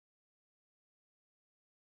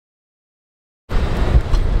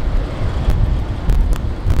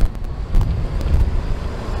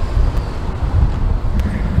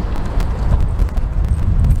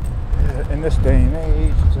this day and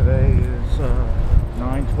age, today is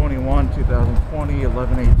 9/21/2020,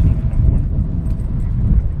 11:18 in the morning.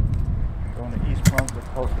 Going to East Brunswick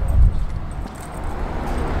Post Office.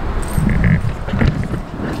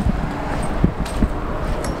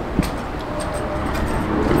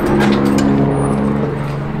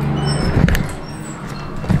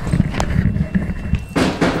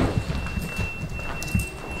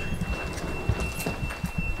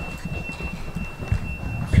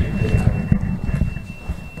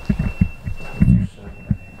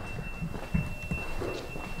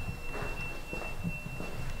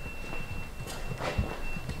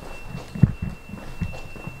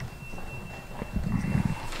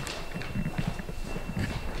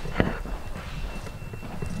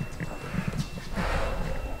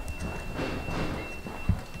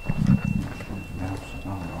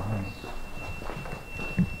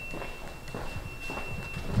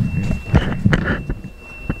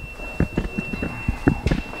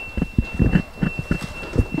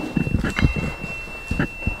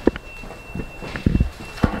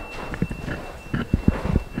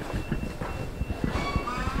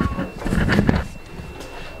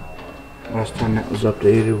 Last time that was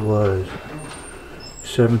updated was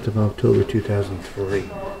 7th of October 2003.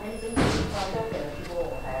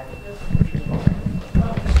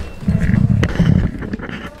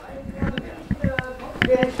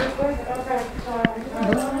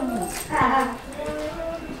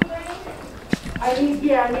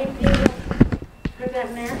 I need to put that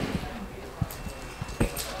in there.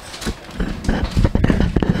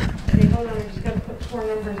 Okay, hold on, I just gotta put 4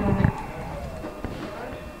 numbers on it.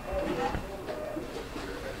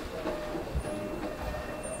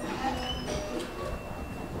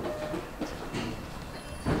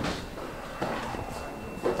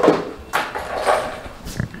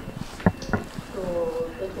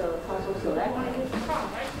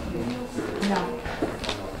 No.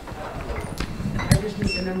 I just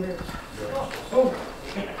need the numbers. Oh.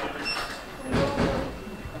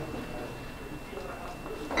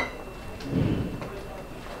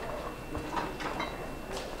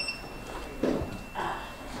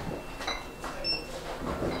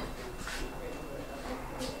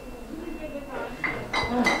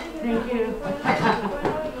 Thank you.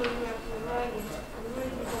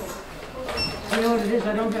 You know what it is? I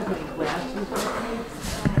don't have my glasses with me.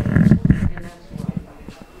 And that's why.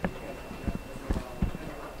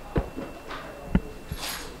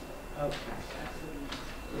 Okay.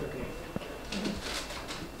 Okay.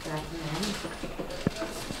 That's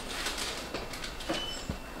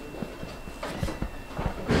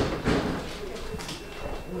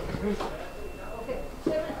okay,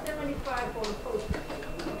 775 for the post.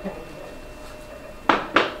 Okay.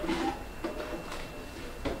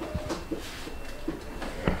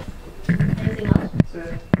 Anything else? That's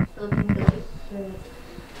it. Looking good.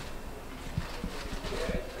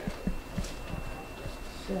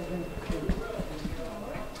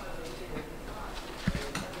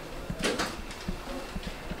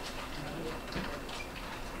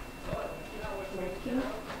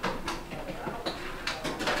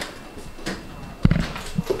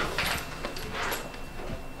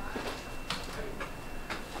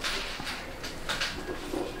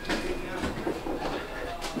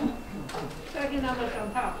 Second number's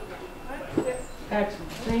on top.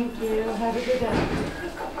 Excellent. Thank you. Have a good day.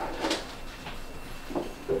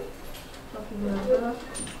 Talking number.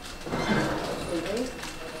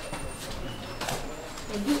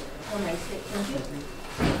 Thank you. Oh, nice. Thank you.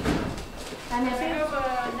 Hi, Matthew.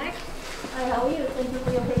 Next. Hi, how are you? Thank you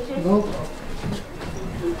for your patience. No.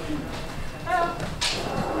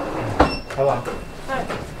 Hello. Hi.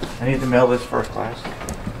 I need to mail this first class.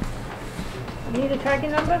 Need a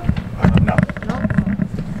tracking number? No. No?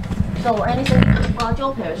 So anything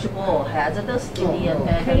non-perishable, hazardous, in the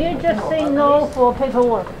event. Can you just say no for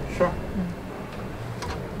paperwork? Sure.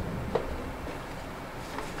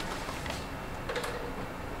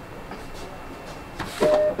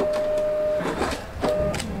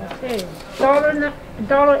 Okay,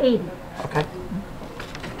 $1.80. Okay.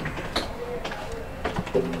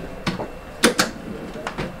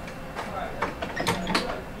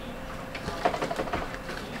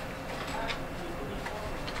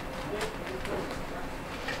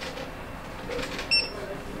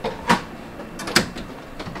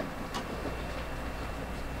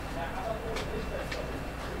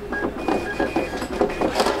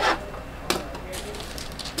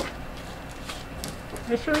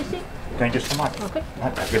 Issue receipt? Thank you so much. Okay.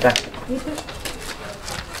 Have a good day. You too.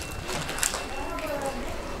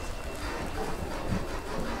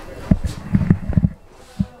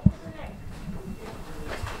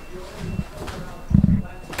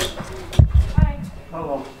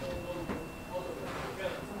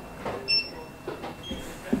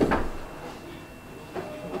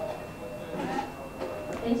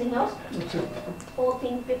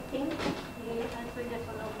 1915.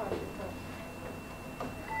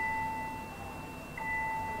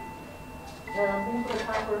 Move the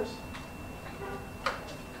car first.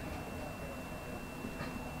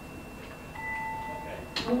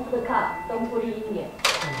 Move the car, don't put it in yet.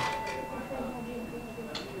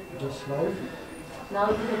 Just slide. Now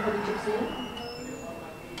you can put the chips in.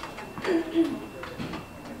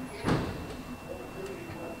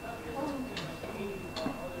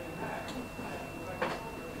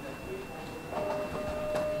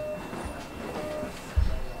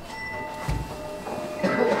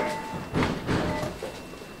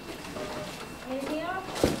 Anything else?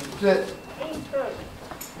 That's it. 8:30.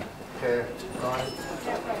 Okay, fine.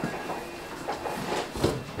 Yeah, right.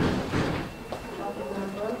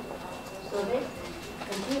 So this,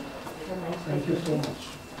 thank you. Thank you so much.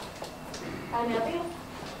 Pineapple?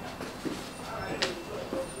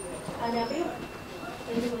 Pineapple?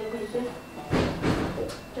 Thank you for your patience.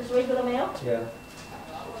 Just regular mail? Yeah.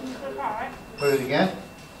 Mr. Carr, Put it again?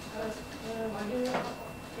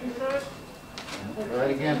 insert.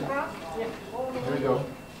 Right again. Yeah. Here we go.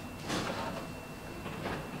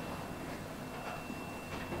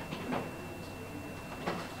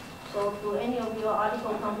 So to any of your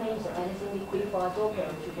article complaints, anything liquid for job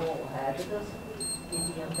perishable or hazardous,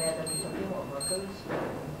 Indian bed interview or workers.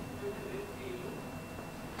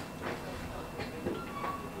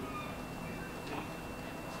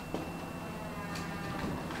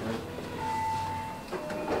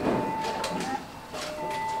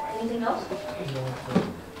 Anything else?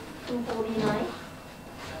 249.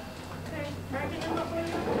 Okay, parking number for you?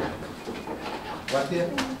 What there?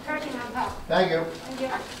 Parking on top. Thank you. Thank you.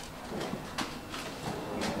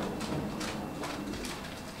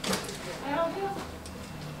 I help you?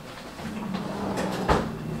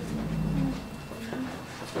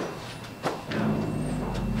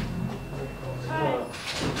 Hi.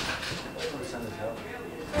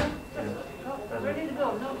 Oh, ready to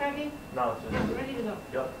go, no packing? No, Ready to go.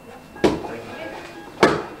 yep. Thank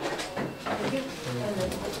you. And then,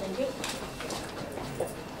 thank you.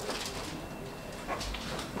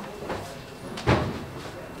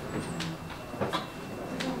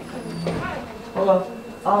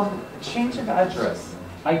 Hello. Change of address.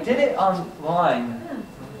 I did it online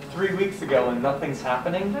 3 weeks ago and nothing's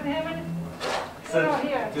happening. Don't have any? So No,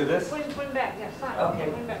 here. do this. Put back, yes, sign.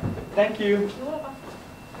 Okay. Put back. Thank you. You're welcome.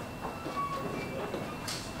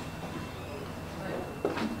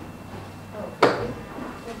 Okay.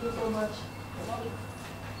 Thank you so much.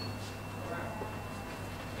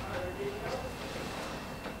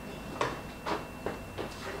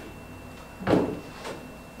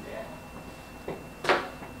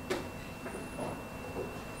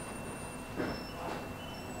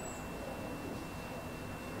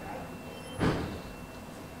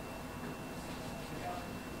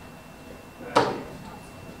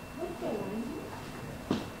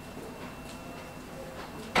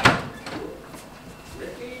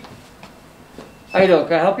 How you doing?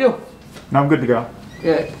 Can I help you? No, I'm good to go.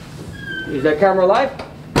 Yeah. Is that camera live?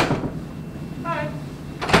 Hi.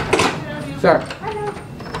 Sir, Hello.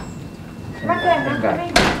 Not bad, not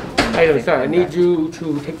bad. how you doing, sir? I need you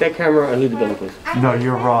to take that camera and leave the building, please. No,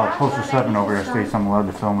 you're postal 7 over here states I'm allowed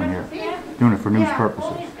to film in here. Doing it for news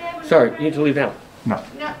purposes. Sir, you need to leave now. No.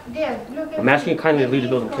 No, there, look at I'm asking you kindly to leave the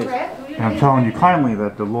building, please. And I'm telling you kindly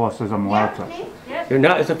that the law says I'm allowed to. You're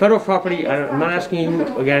not, it's a federal property. I'm not asking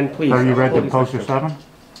you again, please. Are you read the Please, postal sir. 7?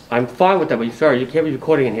 I'm fine with that, but sir, you can't be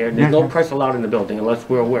recording in here. There's Yeah, no yeah. press allowed in the building unless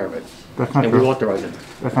we're aware of it. That's not And we true. authorize it.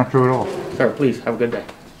 That's not true at all. Sir, please, have a good day.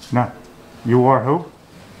 No. You are who?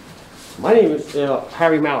 My name is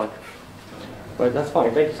Harry Malik. But that's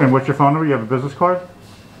fine, thank you, sir. And what's your phone number? You have a business card?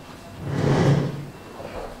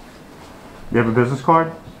 You have a business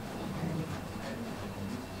card?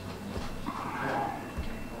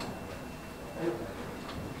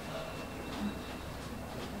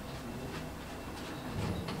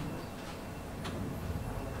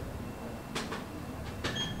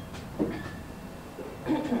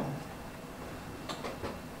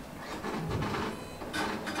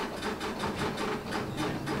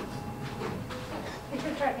 It's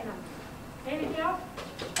your tracking number. Anything else?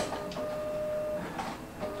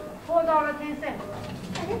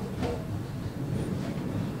 $4.10.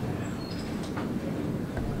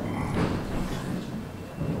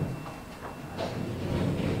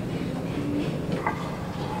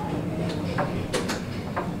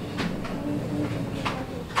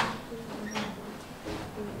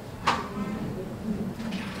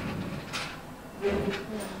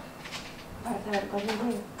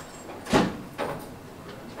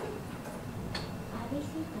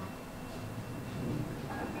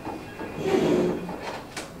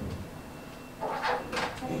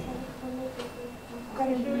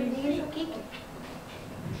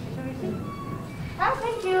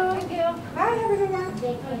 Bye, have a good one.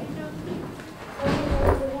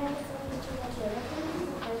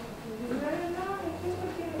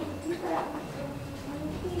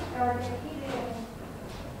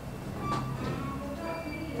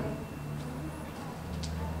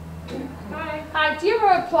 Hi, do you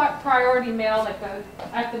have a priority mail that goes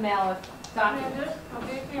at the mail documents?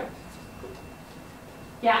 Okay, here.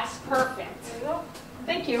 Yes, perfect. There you go.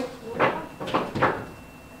 Thank you.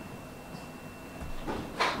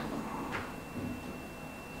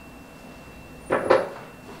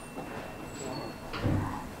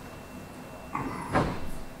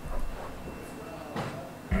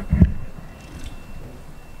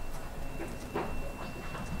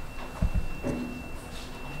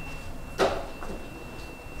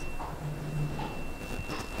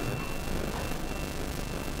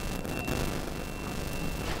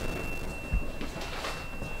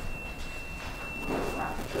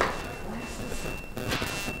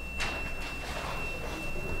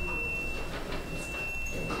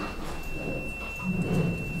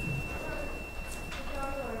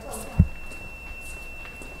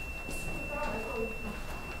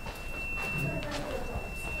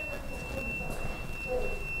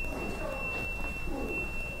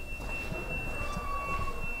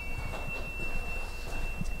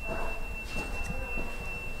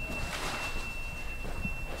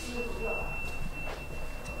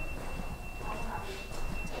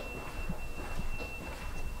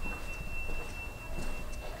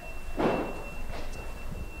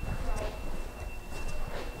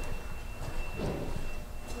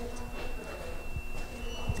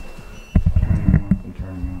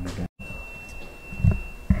 Turning on again.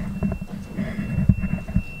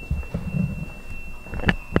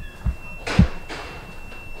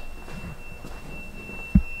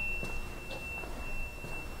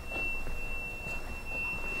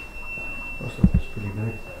 This stuff is pretty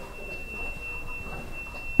big.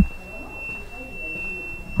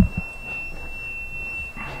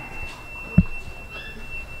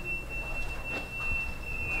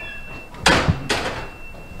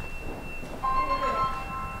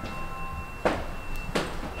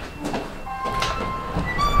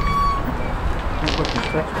 What's this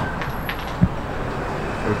text?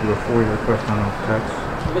 Should do a FOIA request on those texts.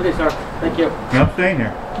 Have a good day, sir. Thank you. Yeah, I'm staying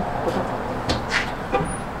here.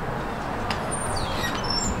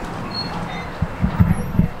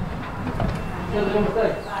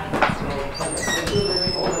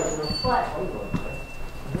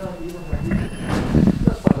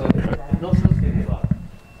 No soliciting about it.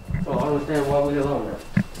 So I don't understand why we alone there.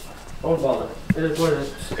 Don't bother. It is what it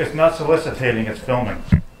is. It's not soliciting, it's filming.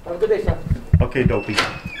 Have a good day, sir. Okay, dopey.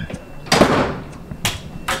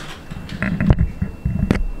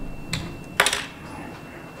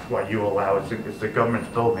 What you allow, it's the government's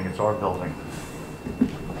building, it's our building.